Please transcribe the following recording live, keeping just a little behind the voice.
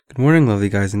Good morning, lovely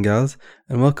guys and gals,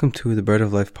 and welcome to the Bread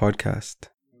of Life podcast.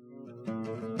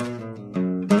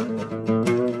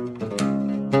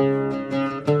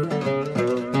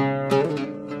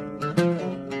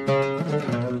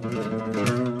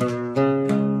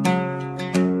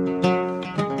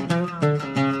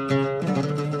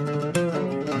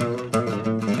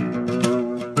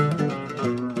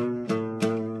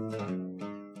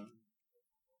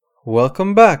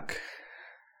 Welcome back.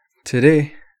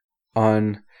 Today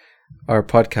on our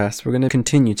podcast, we're going to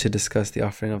continue to discuss the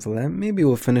offering of the Lamb. Maybe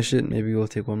we'll finish it. Maybe we'll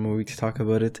take one more week to talk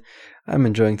about it. I'm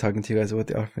enjoying talking to you guys about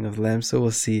the offering of the Lamb, so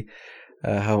we'll see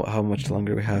how much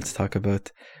longer we have to talk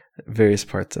about various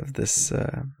parts of this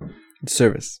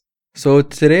service. So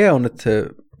today I wanted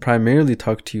to primarily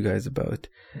talk to you guys about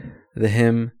the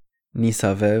hymn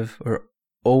Nisavev, or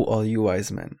O All You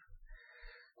Wise Men.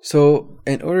 So,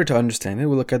 in order to understand it,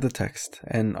 we'll look at the text,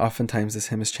 and oftentimes this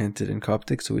hymn is chanted in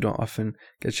Coptic, so we don't often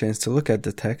get a chance to look at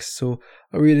the text, so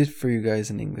I'll read it for you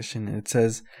guys in English, and it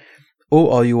says, O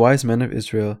all you wise men of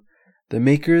Israel, the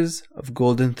makers of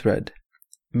golden thread,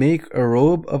 make a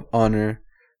robe of honor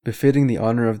befitting the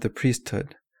honor of the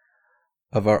priesthood,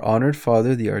 of our honored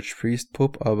father, the archpriest,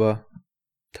 Pope Abba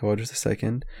Tawadros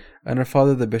II, and our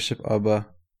father, the Bishop Abba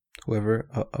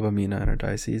Mina in our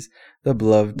diocese, the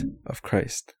beloved of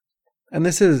Christ. And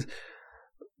this is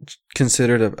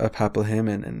considered a papal hymn,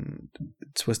 and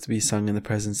it's supposed to be sung in the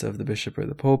presence of the bishop or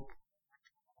the pope.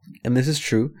 And this is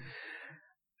true.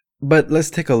 But let's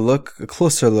take a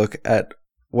closer look at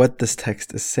what this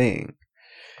text is saying.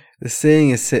 This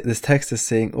text is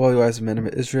saying, O all you wise men of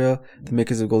Israel, the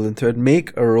makers of golden thread,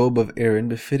 make a robe of Aaron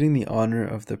befitting the honor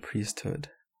of the priesthood.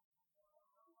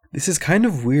 This is kind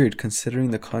of weird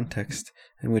considering the context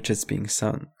in which it's being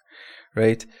sung,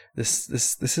 right? This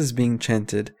is being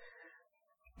chanted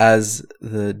as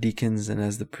the deacons and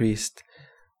as the priest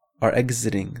are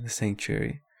exiting the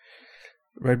sanctuary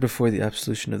right before the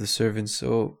absolution of the servants.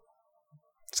 So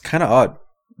it's kind of odd.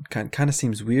 Kind of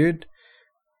seems weird,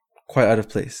 quite out of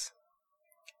place.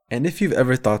 And if you've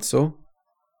ever thought so,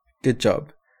 good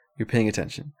job. You're paying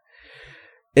attention.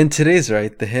 In today's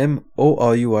rite, the hymn, O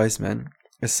All You Wise Men,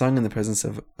 is sung in the presence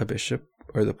of a bishop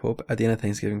or the pope at the end of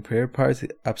Thanksgiving prayer prior to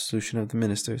the absolution of the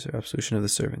ministers or absolution of the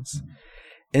servants.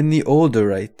 In the older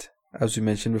rite, as we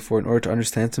mentioned before, in order to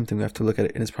understand something, we have to look at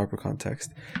it in its proper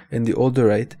context. In the older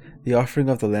rite, the offering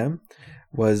of the lamb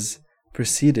was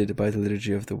preceded by the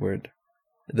liturgy of the word.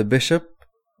 The bishop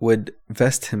would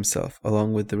vest himself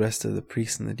along with the rest of the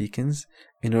priests and the deacons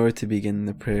in order to begin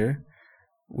the prayer,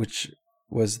 which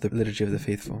was the liturgy of the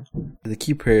faithful. The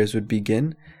key prayers would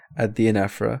begin at the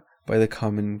anaphora by the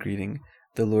common greeting,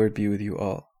 the Lord be with you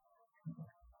all.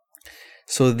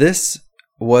 So this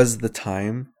was the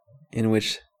time in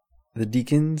which the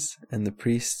deacons and the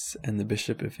priests and the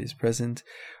bishop, if he's present,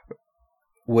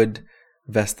 would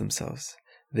vest themselves.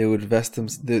 They would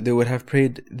they would have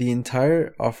prayed the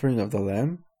entire offering of the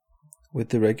lamb with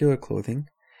the regular clothing,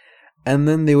 and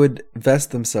then they would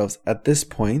vest themselves at this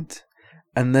point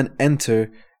and then enter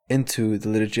into the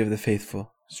liturgy of the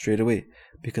faithful straight away.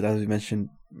 Because as we mentioned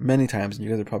many times, and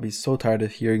you guys are probably so tired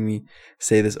of hearing me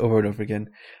say this over and over again,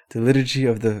 the liturgy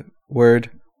of the word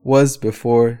was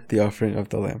before the offering of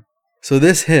the lamb. So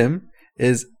this hymn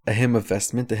is a hymn of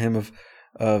vestment, a hymn of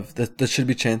that should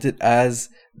be chanted as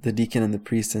the deacon and the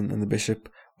priest and the bishop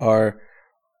are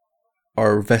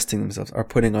vesting themselves, are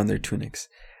putting on their tunics.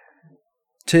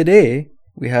 Today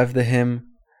we have the hymn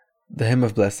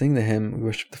of blessing, the hymn we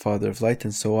worship the Father of light,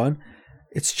 and so on.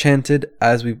 It's chanted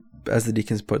as the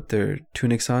deacons put their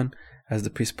tunics on, as the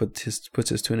priest puts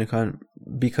his tunic on,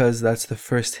 because that's the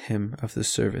first hymn of the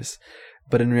service.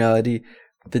 But in reality,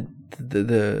 the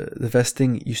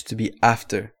vesting used to be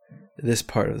after this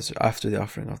part of this, after the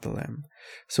offering of the lamb.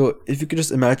 So if you could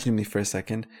just imagine me for a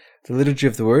second, the liturgy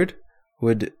of the word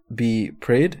would be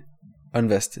prayed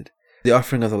unvested. The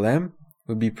offering of the lamb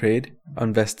would be prayed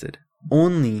unvested.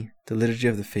 Only the liturgy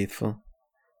of the faithful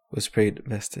was prayed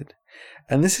vested.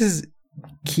 And this is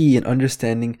key in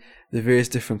understanding the various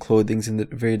different clothings and the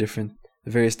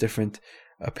various different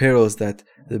apparels that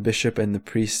the bishop and the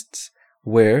priests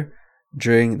wear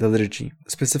during the liturgy,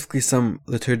 specifically some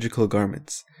liturgical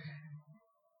garments.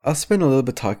 I'll spend a little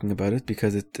bit talking about it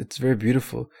because it's very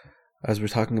beautiful as we're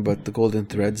talking about the golden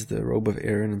threads, the robe of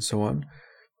Aaron, and so on.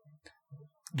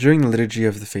 During the liturgy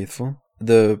of the faithful,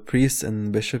 the priests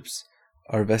and bishops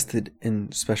are vested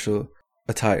in special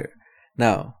attire.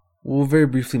 Now, we'll very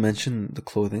briefly mention the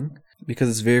clothing because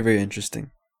it's very, very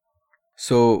interesting.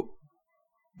 So,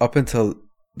 up until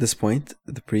this point,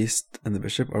 the priest and the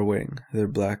bishop are wearing their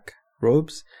black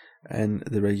robes and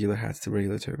the regular hats, the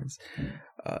regular turbans.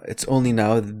 It's only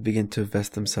now that they begin to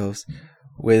vest themselves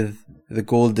with the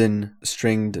golden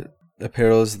stringed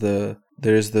apparels.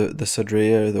 There's the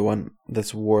sadreya, the one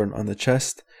that's worn on the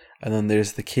chest, and then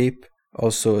there's the cape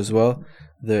also as well.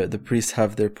 The priests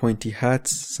have their pointy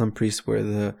hats. Some priests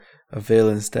wear a veil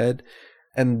instead.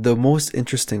 And the most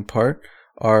interesting part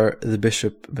are the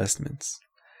bishop vestments.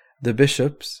 The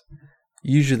bishops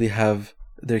usually have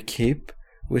their cape,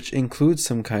 which includes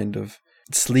some kind of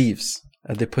sleeves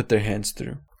that they put their hands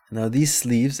through. Now these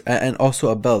sleeves, and also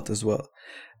a belt as well.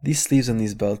 These sleeves and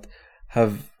these belt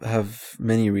have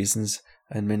many reasons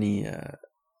and many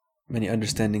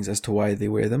understandings as to why they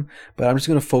wear them. But I'm just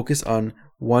going to focus on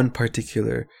one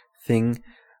particular thing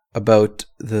about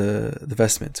the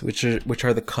vestments, which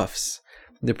are the cuffs.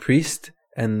 The priest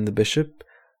and the bishop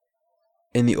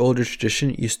in the older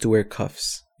tradition used to wear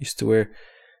cuffs. Used to wear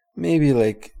maybe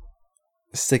like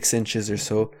 6 inches or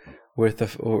so worth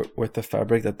of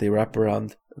fabric that they wrap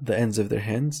around the ends of their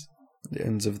hands, the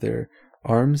ends of their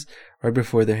arms, right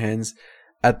before their hands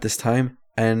at this time.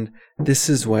 And this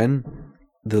is when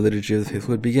the liturgy of the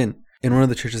faithful would begin. In one of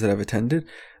the churches that I've attended,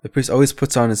 the priest always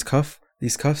puts on these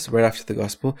cuffs right after the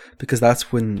gospel, because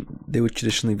that's when they would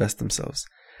traditionally vest themselves.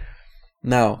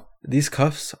 Now, these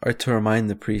cuffs are to remind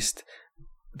the priest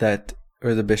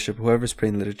or the bishop, whoever's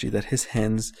praying the liturgy, that his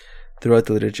hands throughout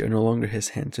the liturgy are no longer his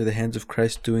hands. They're the hands of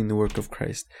Christ doing the work of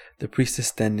Christ. The priest is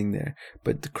standing there,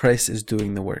 but Christ is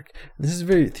doing the work. And this is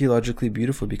very theologically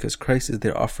beautiful, because Christ is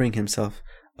there offering himself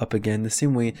up again the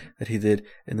same way that he did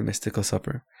in the mystical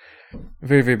supper.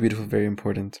 Very, very beautiful, very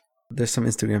important. There's some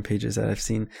Instagram pages that I've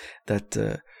seen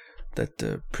that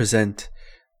present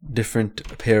different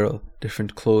apparel,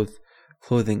 different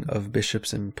clothing of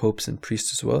bishops and popes and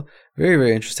priests as well. Very,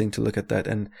 very interesting to look at that,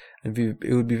 and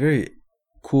it would be very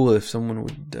cool if someone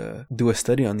would do a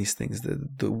study on these things,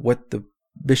 what the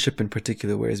bishop in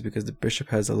particular wears, because the bishop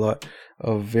has a lot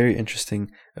of very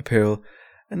interesting apparel,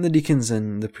 and the deacons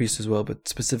and the priests as well, but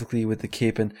specifically with the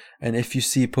cape. And if you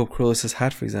see Pope Kyrillos'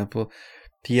 hat, for example,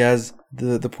 he has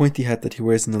the pointy hat that he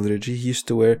wears in the liturgy. He used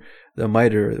to wear the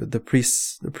mitre, the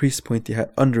priest's pointy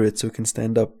hat under it so it can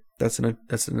stand up. That's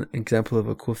an example of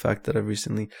a cool fact that I've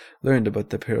recently learned about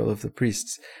the apparel of the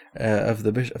priests, of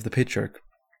the patriarch.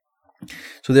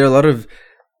 So there are a lot of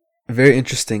very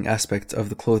interesting aspects of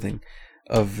the clothing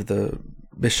of the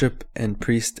bishop and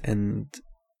priest and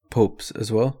popes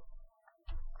as well.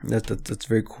 That's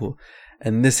very cool.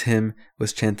 And this hymn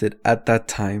was chanted at that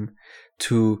time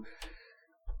to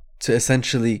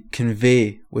essentially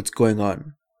convey what's going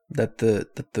on, that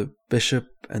the bishop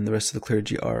and the rest of the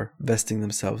clergy are vesting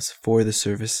themselves for the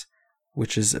service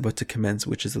which is about to commence,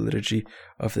 which is the liturgy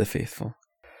of the faithful.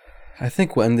 I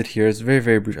think we'll end it here. It's a very,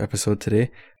 very brief episode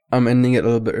today. I'm ending it a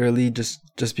little bit early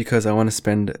just because I want to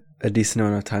spend a decent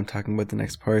amount of time talking about the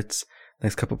next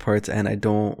couple parts, and I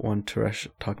don't want to rush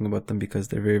talking about them because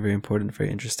they're very, very important,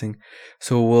 very interesting.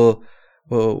 So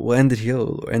we'll end it here.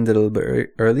 We'll end it a little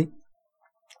bit early,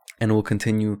 and we'll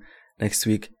continue next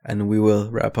week, and we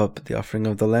will wrap up the offering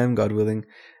of the Lamb, God willing,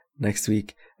 next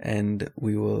week, and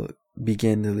we will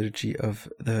begin the liturgy of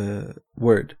the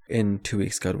Word in 2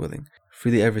 weeks, God willing.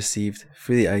 Freely I've received,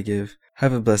 freely I give.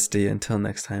 Have a blessed day. Until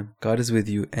next time, God is with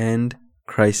you, and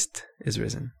Christ is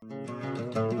risen.